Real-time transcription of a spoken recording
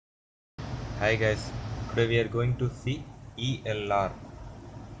Hi guys, today we are going to see ELR.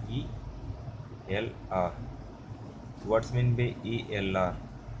 ELR. What's mean by ELR?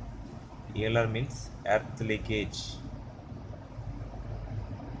 ELR means earth leakage.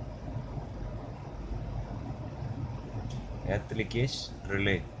 Earth leakage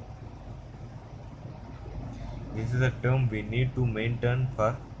relay. This is a term we need to maintain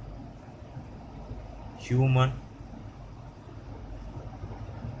for human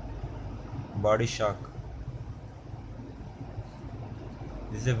body shock.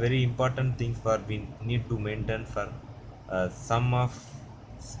 This is a very important thing for we need to maintain for some of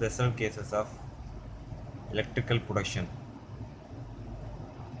special cases of electrical production.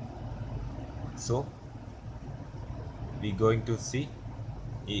 So we going to see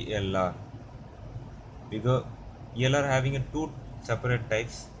ELR. We go ELR having a two separate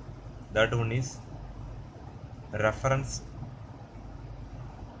types. That one is reference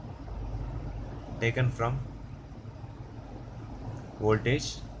taken from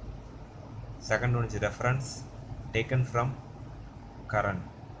voltage. Second one is reference taken from current.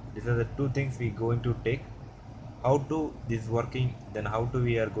 These are the two things we going to take. How to this working, then how to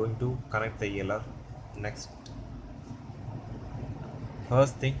we are going to connect the ELR. Next,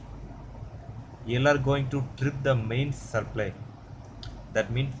 first thing, ELR going to trip the main supply.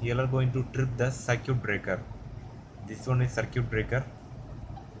 That means ELR going to trip the circuit breaker. This one is circuit breaker.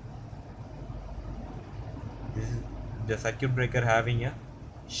 This is the circuit breaker having a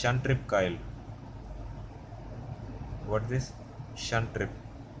shunt trip coil. What is this? Shunt trip.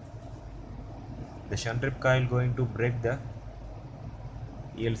 The shunt trip coil going to break the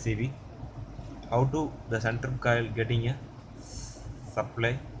ELCV. How to the shunt trip coil getting a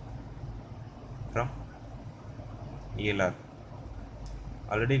supply from ELR.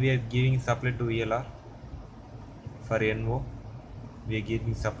 Already we are giving supply to ELR. For NO, we are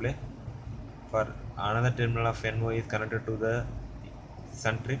giving supply. For another terminal of NO is connected to the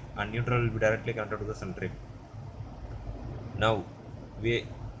shunt trip, and neutral will be directly connected to the shunt trip. Now, we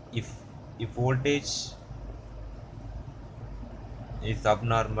if voltage is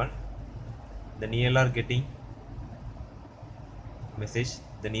abnormal, then ELR getting message.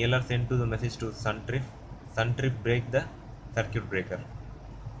 Then ELR send to the message to shunt trip. Shunt trip break the circuit breaker.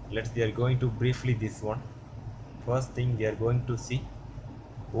 We are going to briefly this one. First thing we are going to see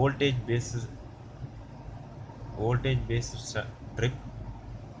voltage based trip.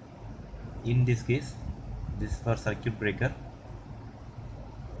 In this case, this is for circuit breaker.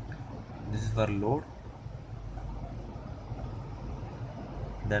 This is for load.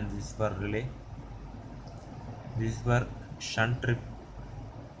 Then this is for relay. This is for shunt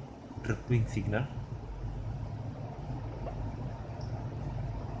tripping signal.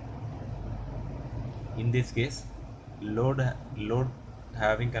 In this case, load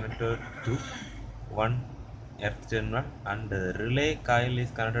having connected to one earth terminal, and the relay coil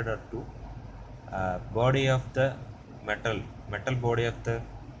is connected to body of the metal body of the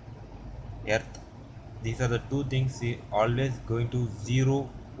earth. These are the two things we always going to zero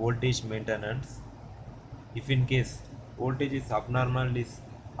voltage maintenance. If in case voltage is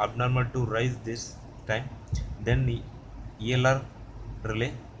abnormal to rise this time, then the ELR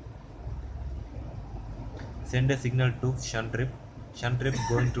relay send a signal to shunt trip. Shunt trip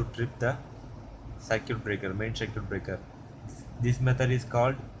going to trip the main circuit breaker. This method is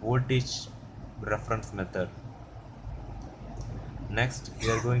called voltage reference method. Next, we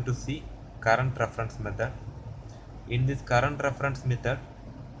are going to see current reference method. In this current reference method,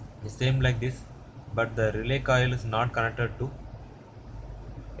 the same like this, but the relay coil is not connected to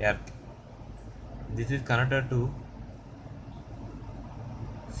earth. This is connected to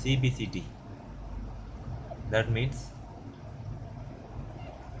CBCT. That means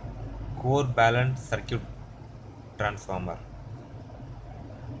core balanced circuit transformer.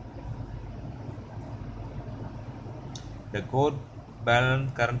 The core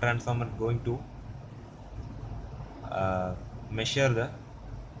balanced current transformer going to measure the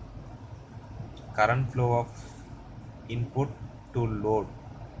current flow of input to load.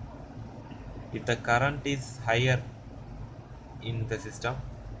 If the current is higher in the system,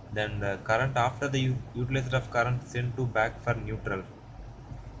 then the current after the utilizer of current sent to back for neutral.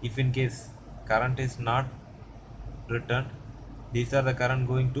 If in case current is not returned, these are the current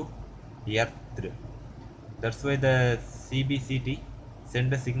going to earth. That's why the CBCT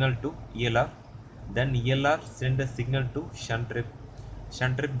send a signal to ELR, then ELR send a signal to shunt trip.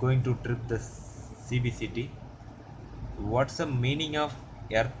 Shunt trip going to trip the CBCT. What's the meaning of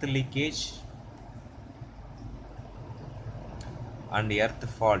earth leakage and earth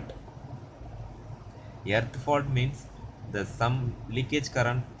fault? Earth fault means the some leakage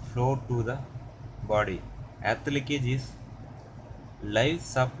current flow to the body. Earth leakage is live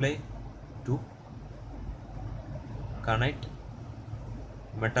supply to connect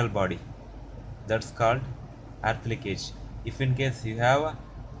metal body. That's called earth leakage. If in case you have a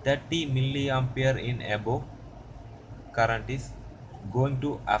 30 milliampere in above, current is going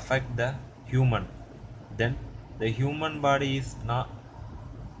to affect the human, then the human body is not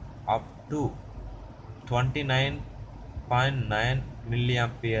up to 29.9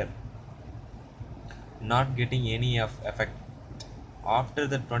 milliampere, not getting any of effect after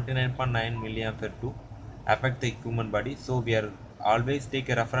the 29.9 milliampere to affect the human body. So we are always take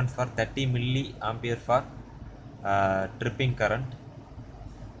a reference for 30 milliampere for tripping current.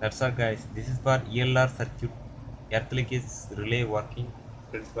 That's all guys. This is for ELR circuit earth leakage relay working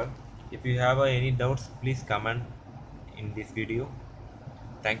principle. If you have any doubts, please comment in this video.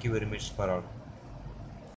 Thank you very much for all.